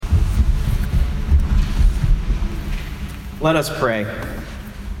Let us pray.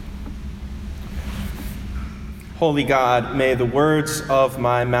 Holy God, may the words of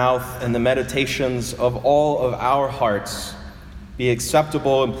my mouth and the meditations of all of our hearts be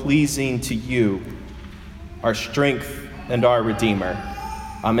acceptable and pleasing to you, our strength and our Redeemer.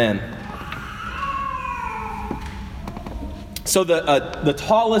 Amen. So the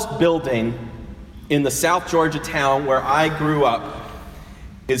tallest building in the South Georgia town where I grew up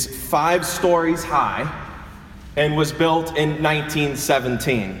is 5 stories high and was built in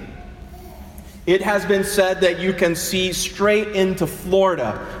 1917. It has been said that you can see straight into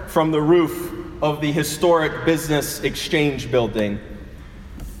Florida from the roof of the historic Business Exchange building.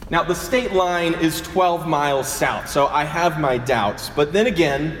 Now, the state line is 12 miles south, so I have my doubts. But then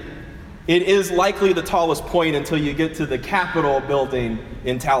again, it is likely the tallest point until you get to the Capitol building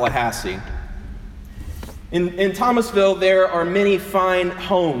in Tallahassee. In Thomasville, there are many fine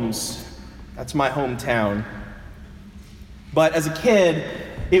homes. That's my hometown. But as a kid,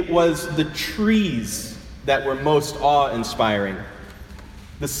 it was the trees that were most awe-inspiring.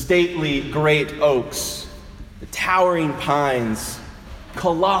 The stately great oaks, the towering pines,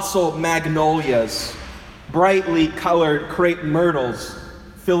 colossal magnolias, brightly colored crepe myrtles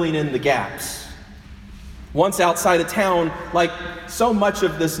filling in the gaps. Once outside of town, like so much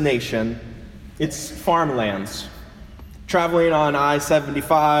of this nation, it's farmlands. Traveling on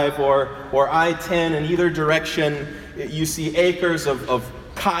I-75 or I-10 in either direction, you see acres of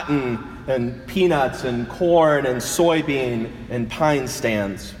cotton and peanuts and corn and soybean and pine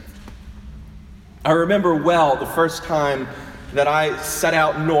stands. I remember well the first time that I set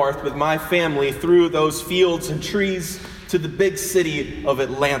out north with my family through those fields and trees to the big city of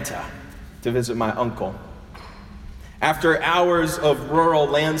Atlanta to visit my uncle. After hours of rural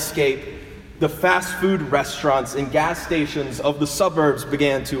landscape, the fast food restaurants and gas stations of the suburbs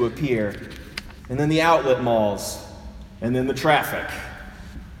began to appear, and then the outlet malls, and then the traffic.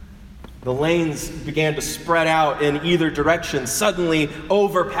 The lanes began to spread out in either direction. Suddenly,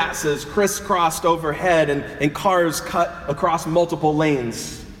 overpasses crisscrossed overhead and cars cut across multiple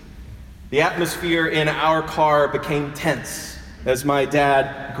lanes. The atmosphere in our car became tense as my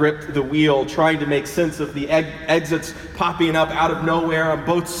dad gripped the wheel, trying to make sense of the exits popping up out of nowhere on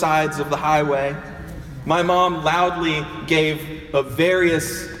both sides of the highway. My mom loudly gave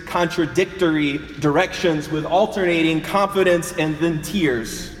various contradictory directions with alternating confidence and then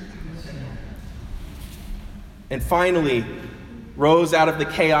tears. And finally, rose out of the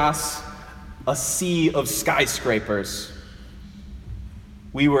chaos a sea of skyscrapers.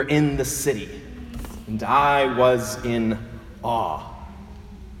 We were in the city, and I was in awe.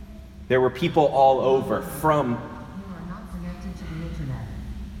 There were people all over from... You are not connected to the internet.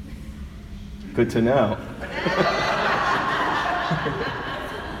 Good to know.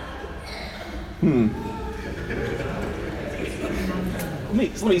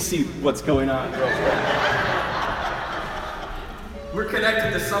 Let me see what's going on real quick. We're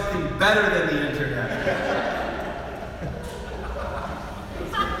connected to something better than the internet.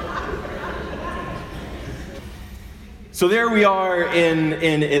 So there we are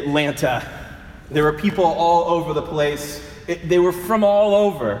in Atlanta. There were people all over the place. They were from all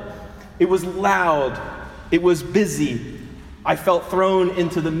over. It was loud. It was busy. I felt thrown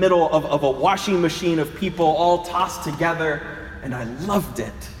into the middle of a washing machine of people all tossed together, and I loved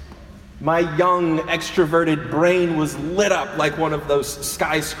it. My young, extroverted brain was lit up like one of those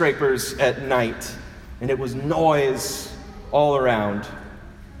skyscrapers at night, and it was noise all around.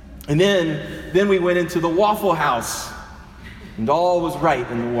 And then we went into the Waffle House, and all was right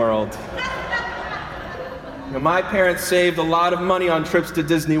in the world. Now, my parents saved a lot of money on trips to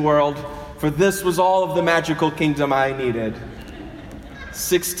Disney World, for this was all of the magical kingdom I needed.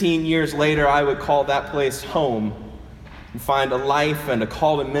 16 years later, I would call that place home, and find a life and a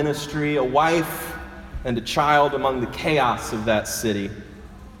call to ministry, a wife and a child among the chaos of that city.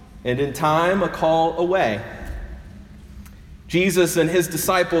 And in time, a call away. Jesus and his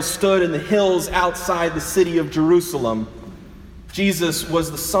disciples stood in the hills outside the city of Jerusalem. Jesus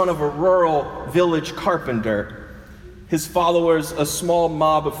was the son of a rural village carpenter. His followers, a small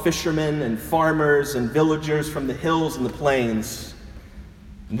mob of fishermen and farmers and villagers from the hills and the plains.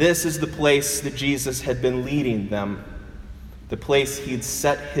 This is the place that Jesus had been leading them, the place he'd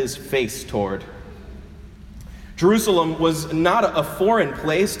set his face toward. Jerusalem was not a foreign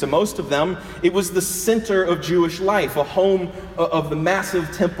place to most of them. It was the center of Jewish life, a home of the massive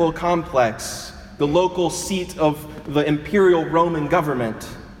temple complex, the local seat of the imperial Roman government.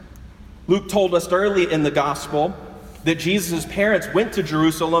 Luke told us early in the gospel that Jesus' parents went to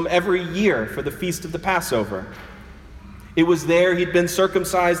Jerusalem every year for the feast of the Passover. It was there he'd been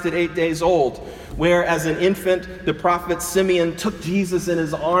circumcised at 8 days old, where as an infant the prophet Simeon took Jesus in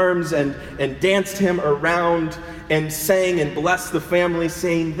his arms and danced him around and sang and blessed the family,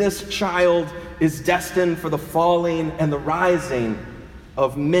 saying, "This child is destined for the falling and the rising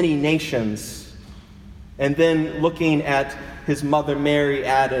of many nations." And then looking at his mother Mary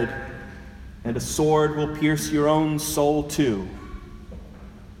added, "And a sword will pierce your own soul too."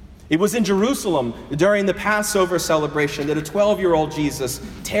 It was in Jerusalem during the Passover celebration that a 12-year-old Jesus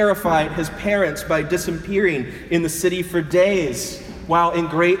terrified his parents by disappearing in the city for days, while in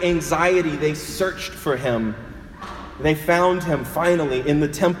great anxiety they searched for him. They found him finally in the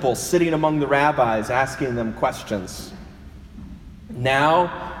temple, sitting among the rabbis, asking them questions. Now,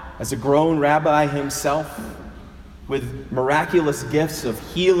 as a grown rabbi himself, with miraculous gifts of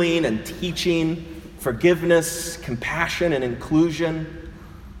healing and teaching, forgiveness, compassion, and inclusion,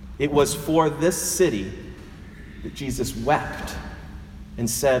 it was for this city that Jesus wept and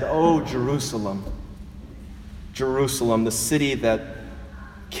said, "Oh, Jerusalem, Jerusalem, the city that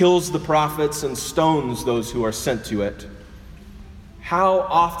kills the prophets and stones those who are sent to it. How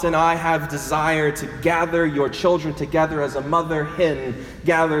often I have desired to gather your children together as a mother hen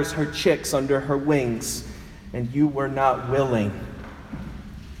gathers her chicks under her wings, and you were not willing.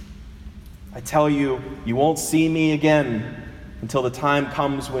 I tell you, you won't see me again until the time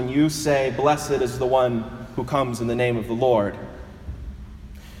comes when you say, 'Blessed is the one who comes in the name of the Lord.'"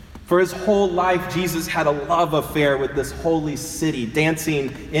 For his whole life, Jesus had a love affair with this holy city,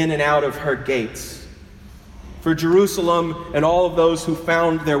 dancing in and out of her gates. For Jerusalem and all of those who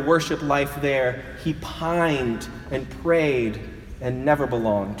found their worship life there, he pined and prayed and never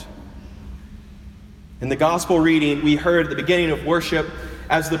belonged. In the gospel reading, we heard at the beginning of worship,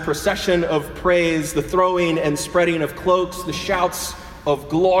 as the procession of praise, the throwing and spreading of cloaks, the shouts of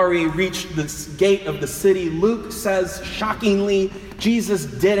glory reached the gate of the city, Luke says, shockingly, Jesus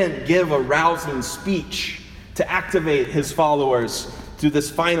didn't give a rousing speech to activate his followers to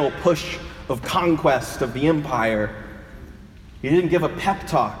this final push of conquest of the empire. He didn't give a pep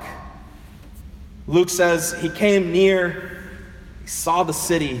talk. Luke says he came near, he saw the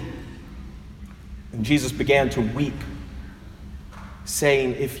city, and Jesus began to weep,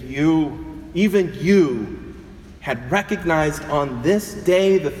 saying, "If you, even you, had recognized on this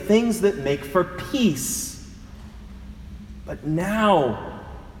day the things that make for peace, but now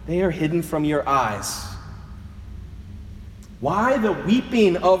they are hidden from your eyes." Why the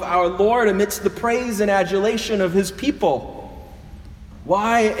weeping of our Lord amidst the praise and adulation of his people?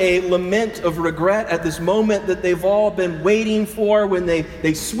 Why a lament of regret at this moment that they've all been waiting for, when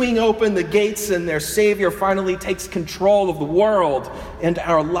they swing open the gates and their Savior finally takes control of the world and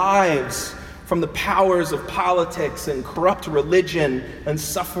our lives from the powers of politics and corrupt religion and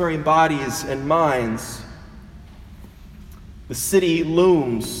suffering bodies and minds? The city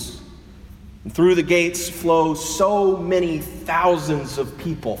looms, and through the gates flow so many thousands of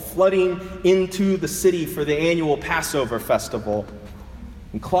people flooding into the city for the annual Passover festival.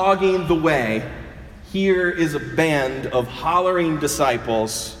 And clogging the way, here is a band of hollering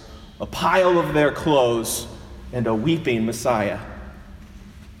disciples, a pile of their clothes, and a weeping Messiah.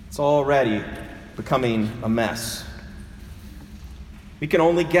 It's already becoming a mess. We can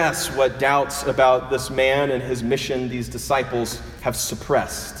only guess what doubts about this man and his mission these disciples have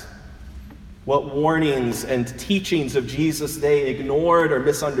suppressed, what warnings and teachings of Jesus they ignored or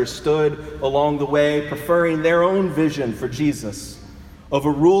misunderstood along the way, preferring their own vision for Jesus, of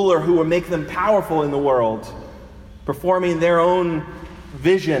a ruler who will make them powerful in the world, preferring their own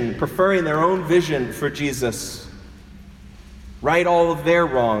vision for Jesus. Right all of their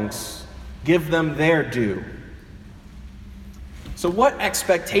wrongs, give them their due. So what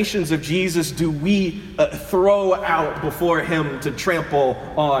expectations of Jesus do we throw out before him to trample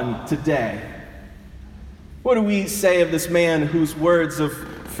on today? What do we say of this man whose words of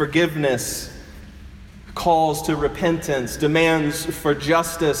forgiveness, calls to repentance, demands for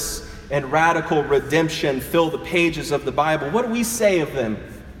justice, and radical redemption fill the pages of the Bible? What do we say of them?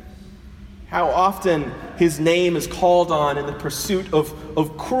 How often his name is called on in the pursuit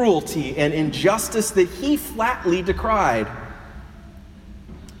of cruelty and injustice that he flatly decried.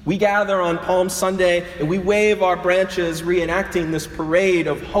 We gather on Palm Sunday and we wave our branches, reenacting this parade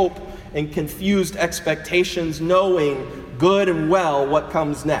of hope and confused expectations, knowing good and well what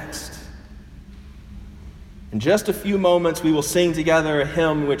comes next. In just a few moments, we will sing together a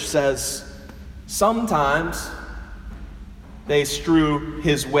hymn which says, "Sometimes they strew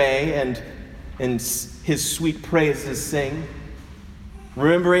his way and his sweet praises sing,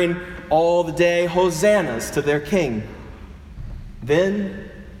 remembering all the day hosannas to their King. Then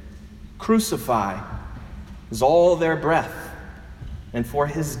crucify is all their breath, and for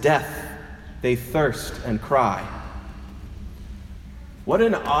his death they thirst and cry. What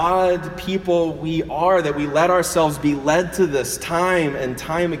an odd people we are that we let ourselves be led to this time and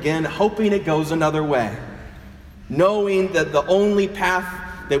time again, hoping it goes another way, knowing that the only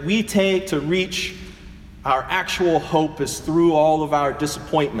path that we take to reach our actual hope is through all of our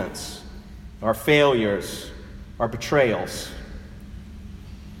disappointments, our failures, our betrayals,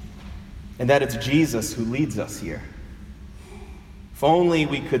 and that it's Jesus who leads us here. If only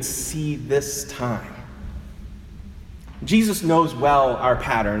we could see this time. Jesus knows well our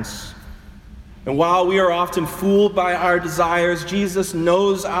patterns, and while we are often fooled by our desires, Jesus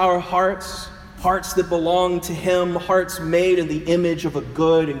knows our hearts, hearts that belong to him, hearts made in the image of a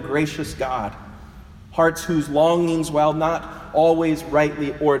good and gracious God, hearts whose longings, while not always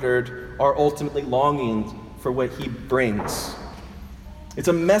rightly ordered, are ultimately longings for what he brings. It's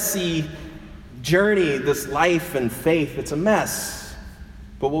a messy journey, this life and faith. It's a mess.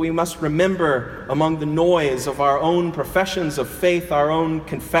 But what we must remember among the noise of our own professions of faith, our own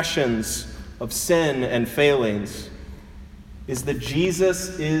confessions of sin and failings, is that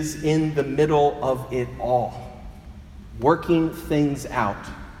Jesus is in the middle of it all, working things out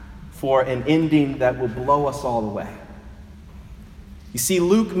for an ending that will blow us all away. You see,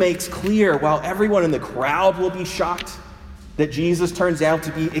 Luke makes clear, while everyone in the crowd will be shocked that Jesus turns out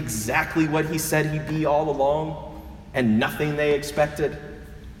to be exactly what he said he'd be all along and nothing they expected,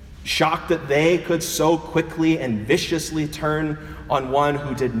 shocked that they could so quickly and viciously turn on one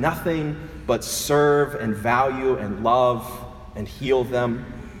who did nothing but serve and value and love and heal them,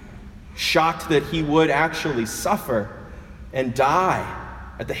 shocked that he would actually suffer and die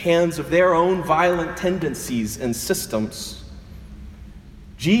at the hands of their own violent tendencies and systems.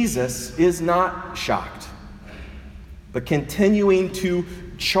 Jesus is not shocked, but continuing to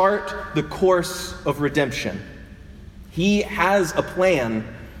chart the course of redemption. He has a plan.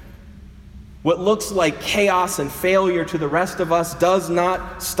 What looks like chaos and failure to the rest of us does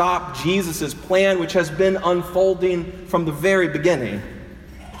not stop Jesus' plan, which has been unfolding from the very beginning.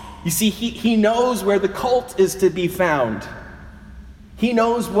 You see, he knows where the cult is to be found. He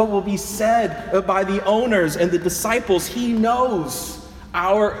knows what will be said by the owners and the disciples. He knows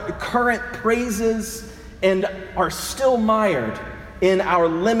our current praises and are still mired in our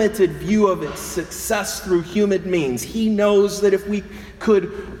limited view of its success through human means. He knows that if we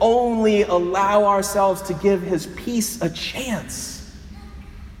could only allow ourselves to give his peace a chance.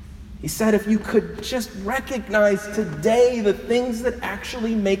 He said, if you could just recognize today the things that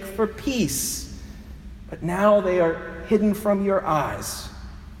actually make for peace, but now they are hidden from your eyes.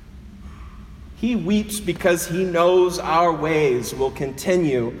 He weeps because he knows our ways will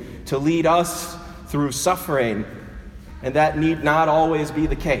continue to lead us through suffering, and that need not always be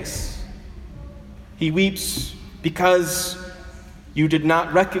the case. He weeps because you did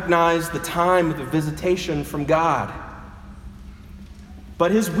not recognize the time of the visitation from God.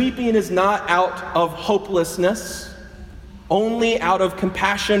 But his weeping is not out of hopelessness, only out of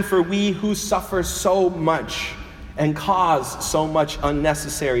compassion for we who suffer so much and cause so much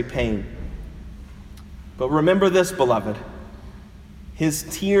unnecessary pain. But remember this, beloved, his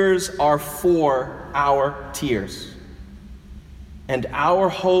tears are for our tears. And our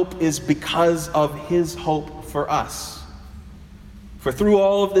hope is because of his hope for us. For through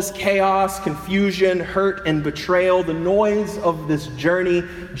all of this chaos, confusion, hurt, and betrayal, the noise of this journey,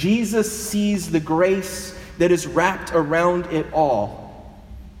 Jesus sees the grace that is wrapped around it all.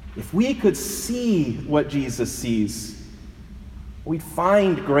 If we could see what Jesus sees, we'd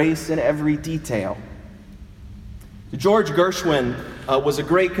find grace in every detail. George Gershwin was a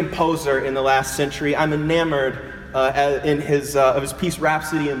great composer in the last century. I'm enamored of his piece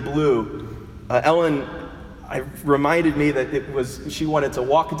Rhapsody in Blue. Ellen reminded me that she wanted to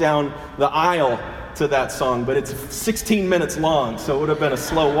walk down the aisle to that song, but it's 16 minutes long, so it would have been a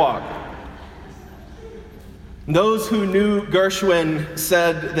slow walk. Those who knew Gershwin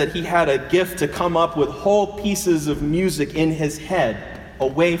said that he had a gift to come up with whole pieces of music in his head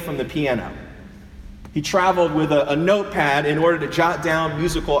away from the piano. He traveled with a notepad in order to jot down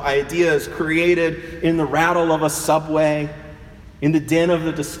musical ideas created in the rattle of a subway, in the din of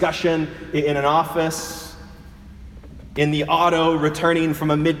the discussion in an office, in the auto returning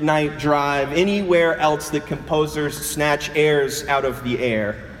from a midnight drive, anywhere else that composers snatch airs out of the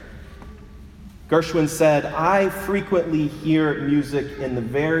air. Gershwin said, I frequently hear music in the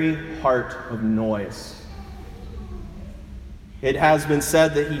very heart of noise. It has been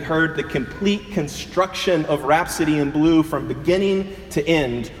said that he heard the complete construction of Rhapsody in Blue from beginning to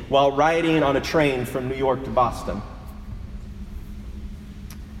end while riding on a train from New York to Boston.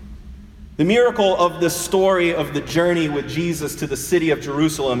 The miracle of this story of the journey with Jesus to the city of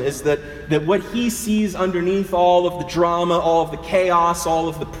Jerusalem is that what he sees underneath all of the drama, all of the chaos, all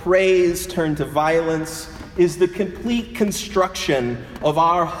of the praise turned to violence is the complete construction of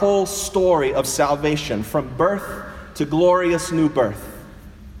our whole story of salvation, from birth to glorious new birth.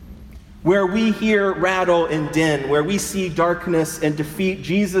 Where we hear rattle and din, where we see darkness and defeat,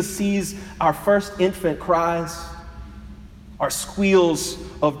 Jesus sees our first infant cries, our squeals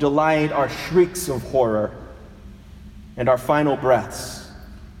of delight, our shrieks of horror, and our final breaths.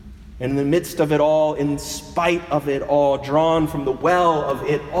 And in the midst of it all, in spite of it all, drawn from the well of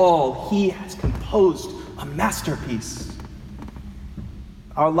it all, he has composed a masterpiece.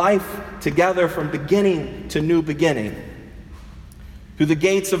 Our life together from beginning to new beginning. Through the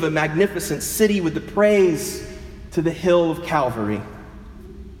gates of a magnificent city with the praise to the hill of Calvary.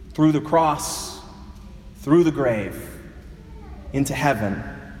 Through the cross, through the grave, into heaven.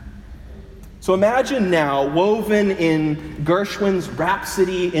 So imagine now, woven in Gershwin's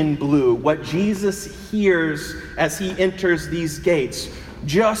Rhapsody in Blue, what Jesus hears as he enters these gates.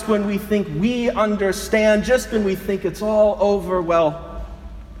 Just when we think we understand, just when we think it's all over, well,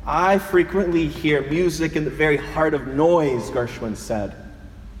 I frequently hear music in the very heart of noise, Gershwin said.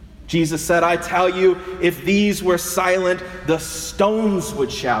 Jesus said, I tell you, if these were silent, the stones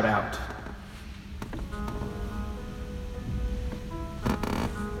would shout out.